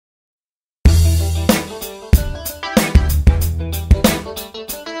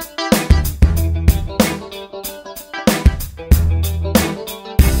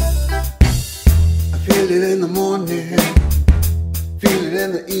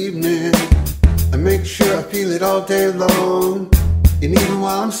evening. I make sure I feel it all day long. And even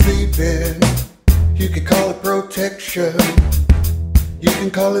while I'm sleeping, you can call it protection, you can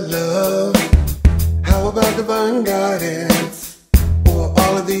call it love. How about divine guidance, or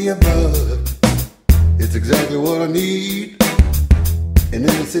all of the above? It's exactly what I need. And in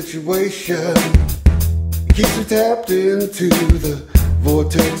a situation, it keeps me tapped into the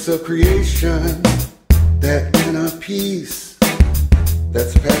vortex of creation. That inner peace that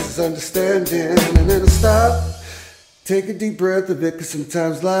surpasses understanding. And then I stop, take a deep breath of it, 'cause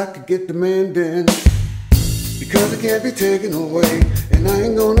sometimes life can get demanding. Because it can't be taken away, and I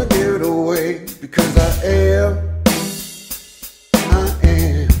ain't gonna give it away. Because I am.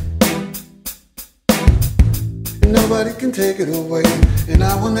 And nobody can take it away, and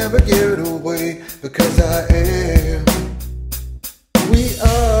I will never give it away. Because I am.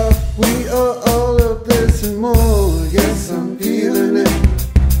 We are all of this and more. Yes, I'm feeling it.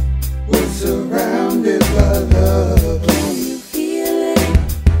 We're surrounded by love. Can you feel it?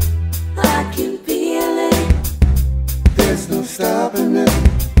 I can feel it. There's no stopping it.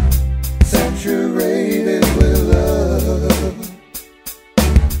 Saturated with love.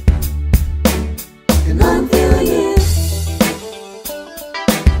 And I'm feeling it.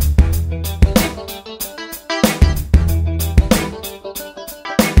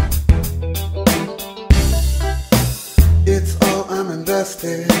 It's all I'm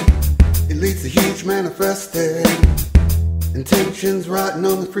invested. It leads to huge manifesting. Intentions riding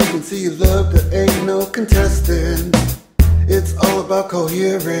on the frequency of love. There ain't no contesting. It's all about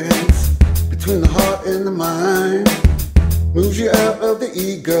coherence between the heart and the mind. Moves you out of the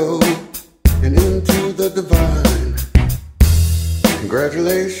ego and into the divine.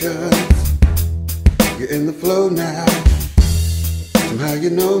 Congratulations, you're in the flow now. Somehow you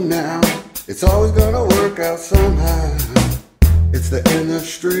know now, it's always gonna work out somehow. It's the inner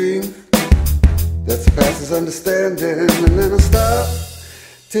strength that surpasses understanding. And then I stop,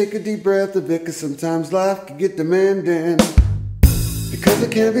 take a deep breath of it, 'cause sometimes life can get demanding. Because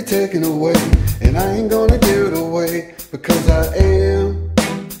it can't be taken away, and I ain't gonna give it away. Because I am.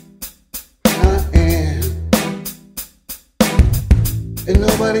 And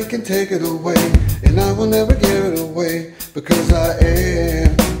nobody can take it away, and I will never give it away. Because I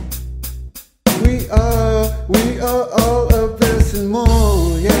am. We are all of this and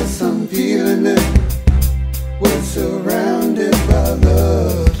more. Yes, I'm feeling it. We're surrounded by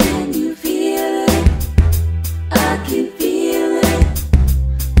love. Can you feel it? I can feel it.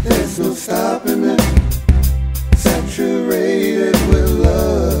 There's no stopping it. Saturated with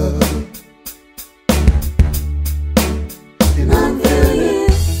love. And I'm feeling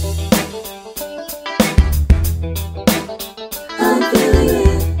it. I'm feeling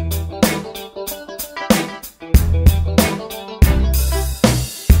it.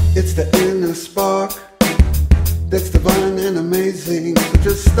 It's the inner spark that's divine and amazing. So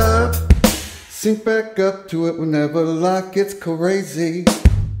just stop, sink back up to it whenever life gets crazy.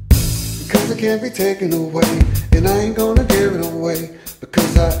 Because it can't be taken away, and I ain't gonna give it away.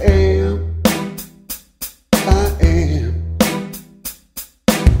 Because I am.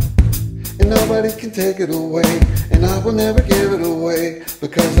 And nobody can take it away, and I will never give it away.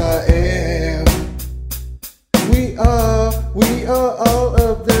 Because I am. We are all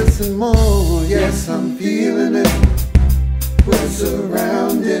of this and more. Yes, I'm feeling it. We're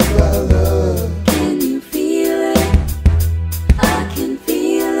surrounded by love.